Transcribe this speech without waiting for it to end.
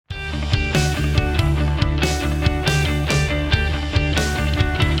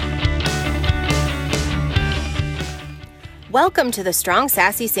Welcome to the Strong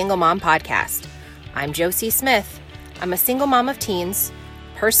Sassy Single Mom Podcast. I'm Josie Smith. I'm a single mom of teens,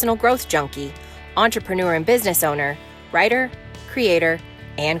 personal growth junkie, entrepreneur and business owner, writer, creator,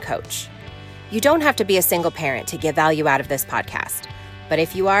 and coach. You don't have to be a single parent to get value out of this podcast, but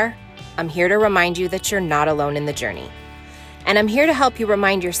if you are, I'm here to remind you that you're not alone in the journey. And I'm here to help you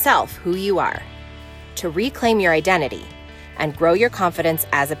remind yourself who you are, to reclaim your identity, and grow your confidence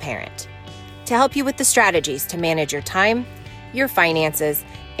as a parent, to help you with the strategies to manage your time, your finances,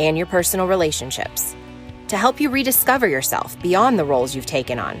 and your personal relationships, to help you rediscover yourself beyond the roles you've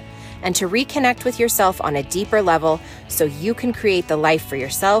taken on, and to reconnect with yourself on a deeper level so you can create the life for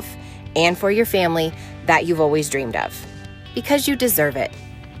yourself and for your family that you've always dreamed of, because you deserve it.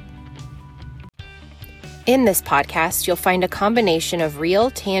 In this podcast, you'll find a combination of real,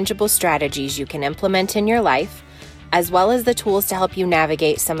 tangible strategies you can implement in your life, as well as the tools to help you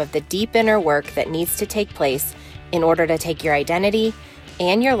navigate some of the deep inner work that needs to take place in order to take your identity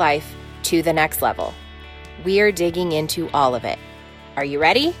and your life to the next level. We are digging into all of it. Are you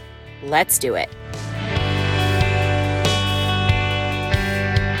ready? Let's do it.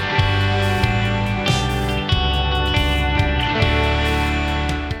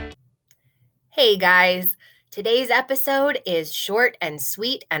 Hey guys, today's episode is short and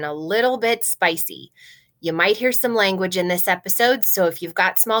sweet and a little bit spicy. You might hear some language in this episode, so if you've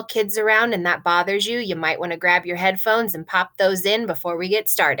got small kids around and that bothers you, you might want to grab your headphones and pop those in before we get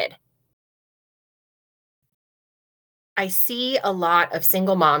started. I see a lot of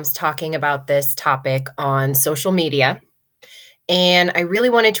single moms talking about this topic on social media, and I really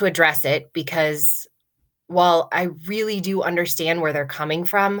wanted to address it because while I really do understand where they're coming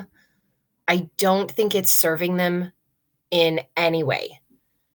from, I don't think it's serving them in any way.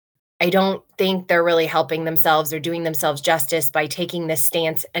 I don't think they're really helping themselves or doing themselves justice by taking this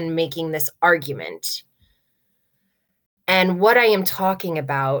stance and making this argument. And what I am talking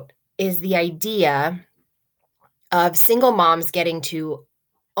about is the idea of single moms getting to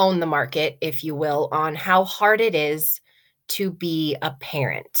own the market, if you will, on how hard it is to be a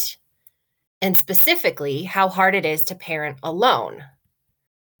parent, and specifically how hard it is to parent alone.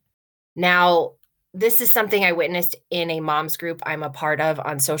 Now, this is something I witnessed in a mom's group I'm a part of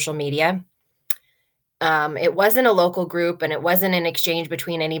on social media. It wasn't a local group and it wasn't an exchange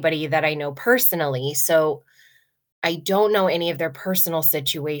between anybody that I know personally. So I don't know any of their personal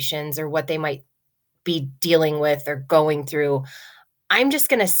situations or what they might be dealing with or going through. I'm just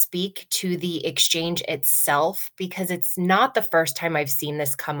going to speak to the exchange itself because it's not the first time I've seen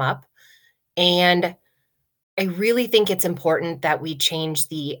this come up. And I really think it's important that we change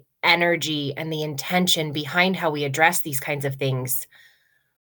the energy and the intention behind how we address these kinds of things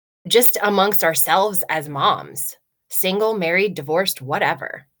just amongst ourselves as moms, single, married, divorced,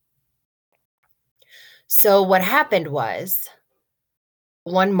 whatever. So what happened was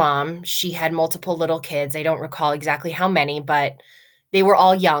one mom, she had multiple little kids. I don't recall exactly how many, but they were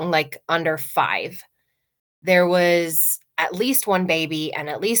all young, like under 5. There was at least one baby and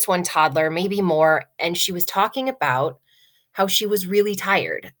at least one toddler, maybe more. And she was talking about how she was really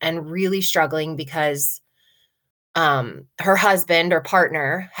tired and really struggling because her husband or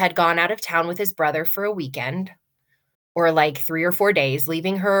partner had gone out of town with his brother for a weekend or like 3 or 4 days,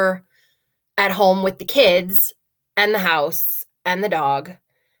 leaving her at home with the kids and the house and the dog.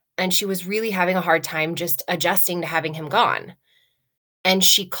 And she was really having a hard time just adjusting to having him gone. And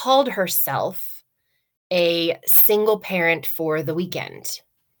she called herself a single parent for the weekend.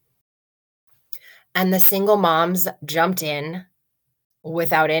 And the single moms jumped in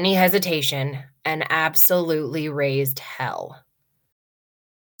without any hesitation and absolutely raised hell,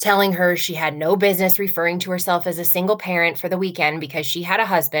 telling her she had no business referring to herself as a single parent for the weekend because she had a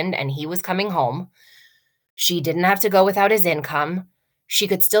husband and he was coming home. She didn't have to go without his income. She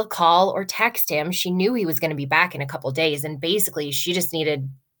could still call or text him. She knew he was going to be back in a couple days, and basically she just needed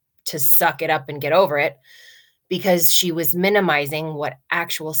to suck it up and get over it because she was minimizing what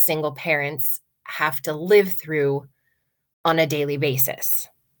actual single parents have to live through on a daily basis.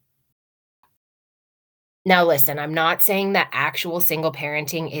 Now, listen, I'm not saying that actual single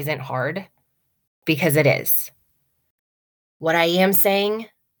parenting isn't hard, because it is. What I am saying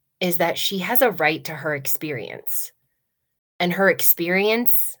is that she has a right to her experience. And her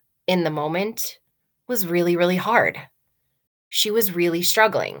experience in the moment was really, really hard. She was really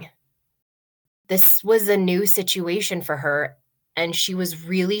struggling. This was a new situation for her, and she was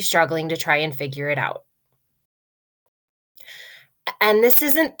really struggling to try and figure it out. And this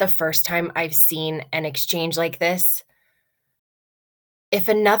isn't the first time I've seen an exchange like this. If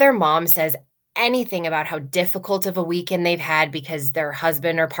another mom says anything about how difficult of a weekend they've had because their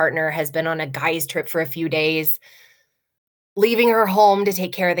husband or partner has been on a guy's trip for a few days, leaving her home to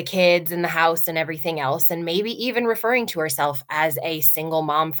take care of the kids and the house and everything else, and maybe even referring to herself as a single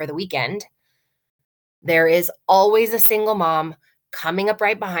mom for the weekend. There is always a single mom coming up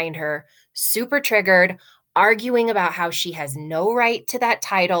right behind her, super triggered, arguing about how she has no right to that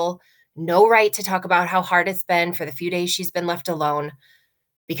title, no right to talk about how hard it's been for the few days she's been left alone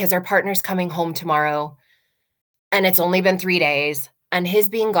because her partner's coming home tomorrow and it's only been 3 days, and his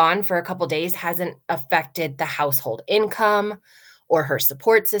being gone for a couple days hasn't affected the household income or her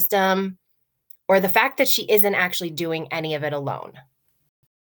support system or the fact that she isn't actually doing any of it alone.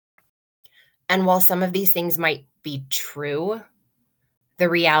 And while some of these things might be true, the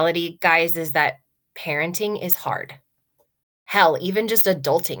reality, guys, is that parenting is hard. Hell, even just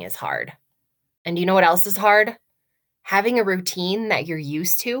adulting is hard. And you know what else is hard? Having a routine that you're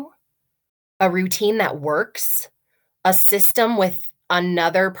used to, a routine that works, a system with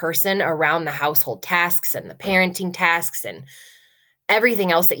another person around the household tasks and the parenting tasks and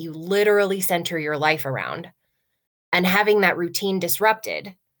everything else that you literally center your life around, and having that routine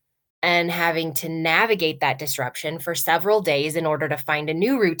disrupted and having to navigate that disruption for several days in order to find a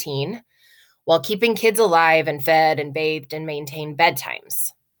new routine while keeping kids alive and fed and bathed and maintain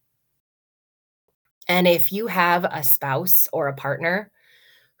bedtimes. And if you have a spouse or a partner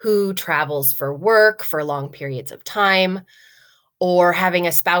who travels for work for long periods of time, or having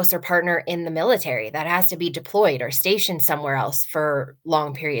a spouse or partner in the military that has to be deployed or stationed somewhere else for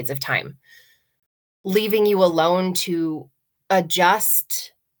long periods of time, leaving you alone to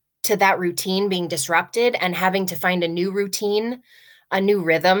adjust to that routine being disrupted and having to find a new routine, a new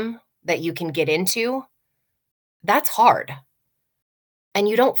rhythm that you can get into, that's hard. And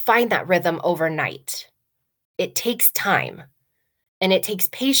you don't find that rhythm overnight. It takes time, and it takes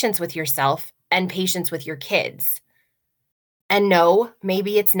patience with yourself and patience with your kids. And no,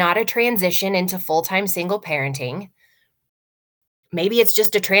 maybe it's not a transition into full-time single parenting. Maybe it's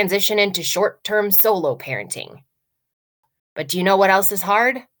just a transition into short-term solo parenting. But do you know what else is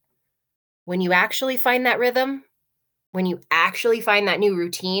hard? When you actually find that rhythm, when you actually find that new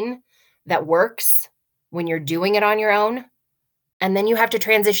routine that works, when you're doing it on your own, and then you have to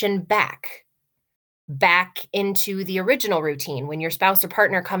transition back into the original routine when your spouse or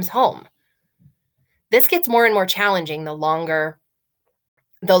partner comes home. This gets more and more challenging the longer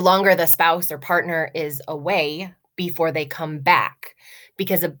the spouse or partner is away before they come back,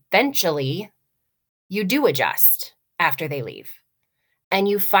 because eventually you do adjust after they leave and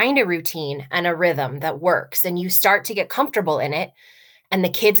you find a routine and a rhythm that works and you start to get comfortable in it, and the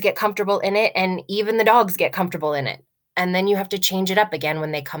kids get comfortable in it, and even the dogs get comfortable in it. And then you have to change it up again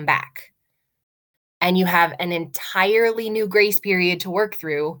when they come back. And you have an entirely new grace period to work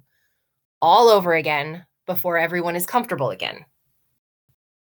through all over again before everyone is comfortable again.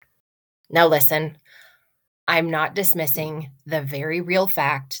 Now, listen, I'm not dismissing the very real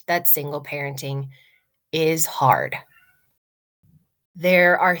fact that single parenting is hard.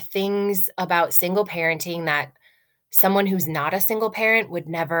 There are things about single parenting that someone who's not a single parent would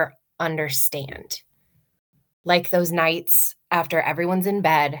never understand. Like those nights after everyone's in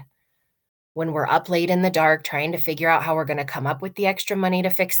bed, when we're up late in the dark trying to figure out how we're going to come up with the extra money to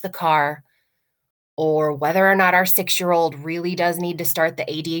fix the car, or whether or not our 6-year-old really does need to start the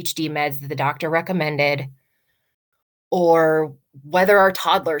ADHD meds that the doctor recommended, or whether our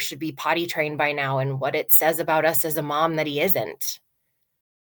toddler should be potty trained by now and what it says about us as a mom that he isn't,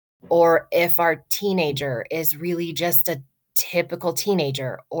 or if our teenager is really just a typical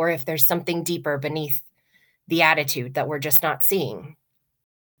teenager, or if there's something deeper beneath the attitude that we're just not seeing.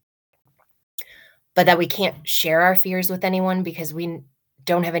 But that we can't share our fears with anyone because we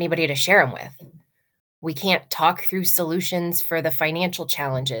don't have anybody to share them with. We can't talk through solutions for the financial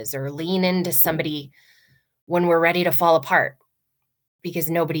challenges or lean into somebody when we're ready to fall apart because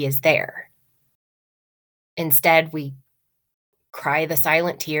nobody is there. Instead, we cry the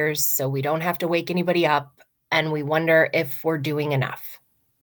silent tears so we don't have to wake anybody up, and we wonder if we're doing enough.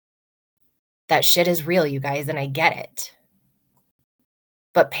 That shit is real, you guys, and I get it.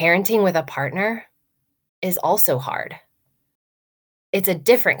 But parenting with a partner is also hard. It's a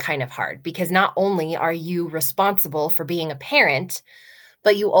different kind of hard because not only are you responsible for being a parent,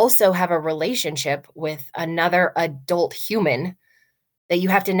 but you also have a relationship with another adult human that you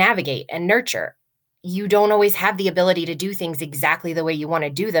have to navigate and nurture. You don't always have the ability to do things exactly the way you want to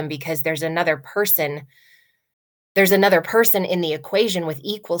do them because there's another person in the equation with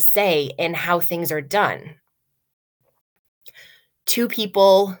equal say in how things are done. Two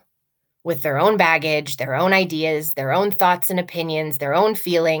people with their own baggage, their own ideas, their own thoughts and opinions, their own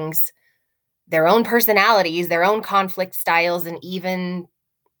feelings, their own personalities, their own conflict styles, and even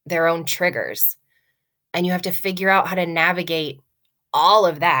their own triggers. And you have to figure out how to navigate all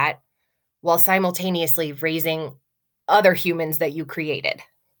of that while simultaneously raising other humans that you created.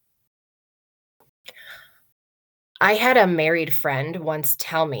 I had a married friend once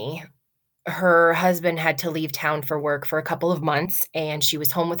tell me her husband had to leave town for work for a couple of months, and she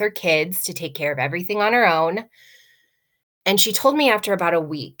was home with her kids to take care of everything on her own. And she told me after about a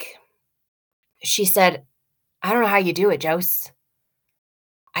week, she said, "I don't know how you do it, Jose.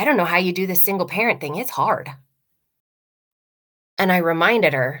 I don't know how you do this single parent thing. It's hard." And I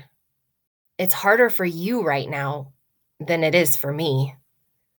reminded her, it's harder for you right now than it is for me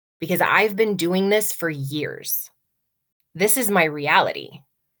because I've been doing this for years. This is my reality.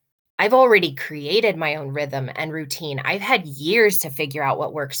 I've already created my own rhythm and routine. I've had years to figure out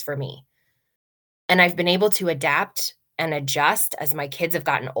what works for me. And I've been able to adapt and adjust as my kids have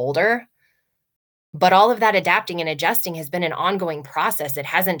gotten older. But all of that adapting and adjusting has been an ongoing process. It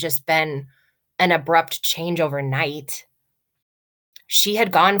hasn't just been an abrupt change overnight. She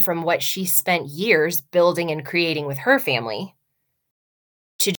had gone from what she spent years building and creating with her family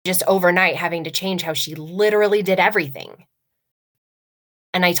to just overnight having to change how she literally did everything.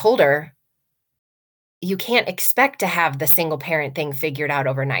 And I told her, you can't expect to have the single parent thing figured out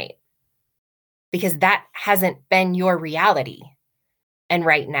overnight because that hasn't been your reality. And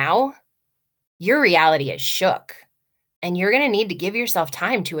right now, your reality is shook, and you're going to need to give yourself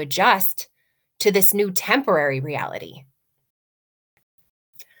time to adjust to this new temporary reality.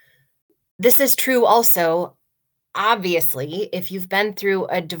 This is true also, obviously, if you've been through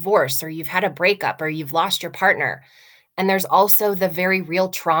a divorce or you've had a breakup or you've lost your partner. And there's also the very real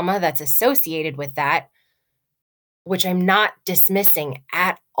trauma that's associated with that, which I'm not dismissing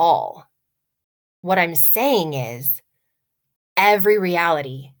at all. What I'm saying is every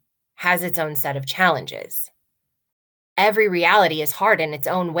reality has its own set of challenges. Every reality is hard in its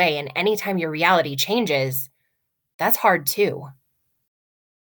own way, and anytime your reality changes, that's hard too.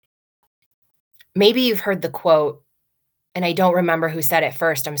 Maybe you've heard the quote, and I don't remember who said it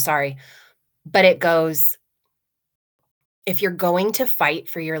first, I'm sorry, but it goes, if you're going to fight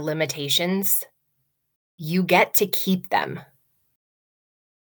for your limitations, you get to keep them.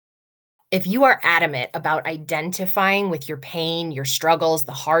 If you are adamant about identifying with your pain, your struggles,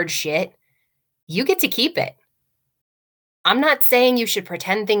 the hard shit, you get to keep it. I'm not saying you should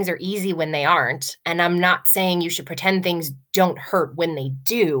pretend things are easy when they aren't, and I'm not saying you should pretend things don't hurt when they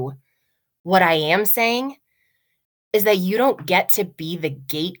do. What I am saying is that you don't get to be the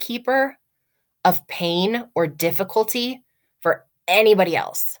gatekeeper of pain or difficulty for anybody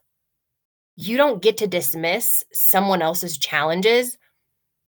else. You don't get to dismiss someone else's challenges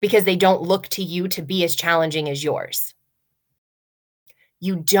because they don't look to you to be as challenging as yours.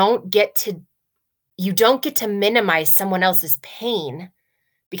 You don't get to minimize someone else's pain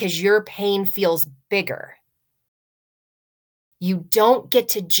because your pain feels bigger. You don't get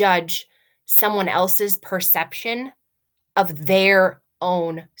to judge someone else's perception of their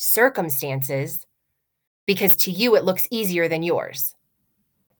own circumstances because to you it looks easier than yours.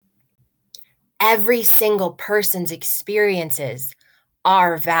 Every single person's experiences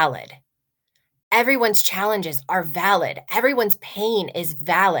are valid. Everyone's challenges are valid. Everyone's pain is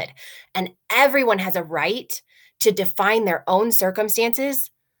valid. And everyone has a right to define their own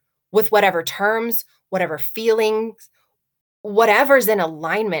circumstances with whatever terms, whatever feelings, whatever's in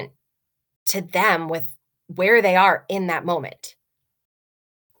alignment to them with where they are in that moment.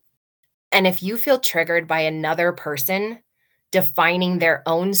 And if you feel triggered by another person defining their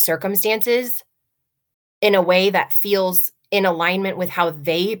own circumstances in a way that feels in alignment with how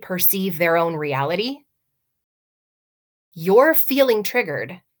they perceive their own reality, your feeling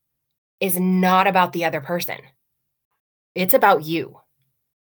triggered is not about the other person. It's about you.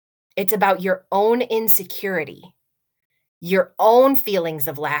 It's about your own insecurity, your own feelings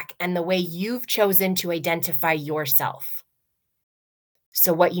of lack, and the way you've chosen to identify yourself.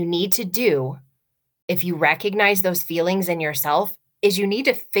 So what you need to do, if you recognize those feelings in yourself, is you need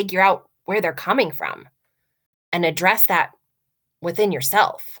to figure out where they're coming from and address that within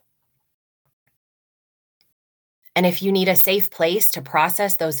yourself. And if you need a safe place to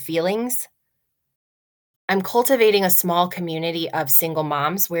process those feelings, I'm cultivating a small community of single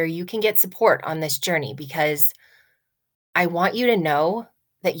moms where you can get support on this journey because I want you to know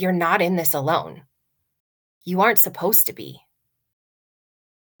that you're not in this alone. You aren't supposed to be.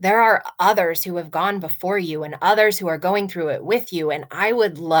 There are others who have gone before you and others who are going through it with you, and I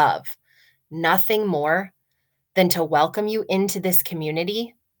would love nothing more than to welcome you into this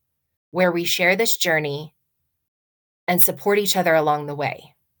community where we share this journey and support each other along the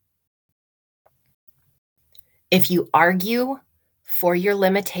way. If you argue for your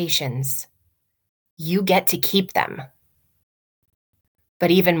limitations, you get to keep them.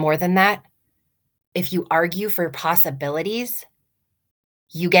 But even more than that, if you argue for possibilities,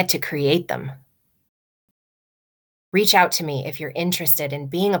 you get to create them. Reach out to me if you're interested in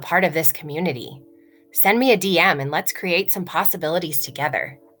being a part of this community. Send me a DM and let's create some possibilities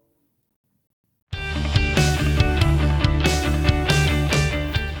together.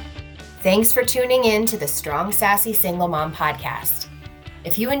 Thanks for tuning in to the Strong Sassy Single Mom podcast.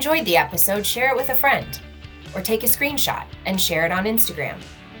 If you enjoyed the episode, share it with a friend or take a screenshot and share it on Instagram.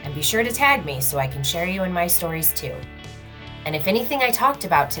 And be sure to tag me so I can share you in my stories too. And if anything I talked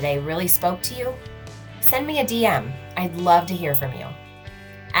about today really spoke to you, send me a DM. I'd love to hear from you.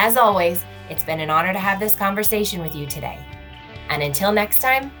 As always, it's been an honor to have this conversation with you today. And until next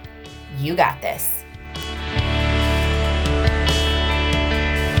time, you got this.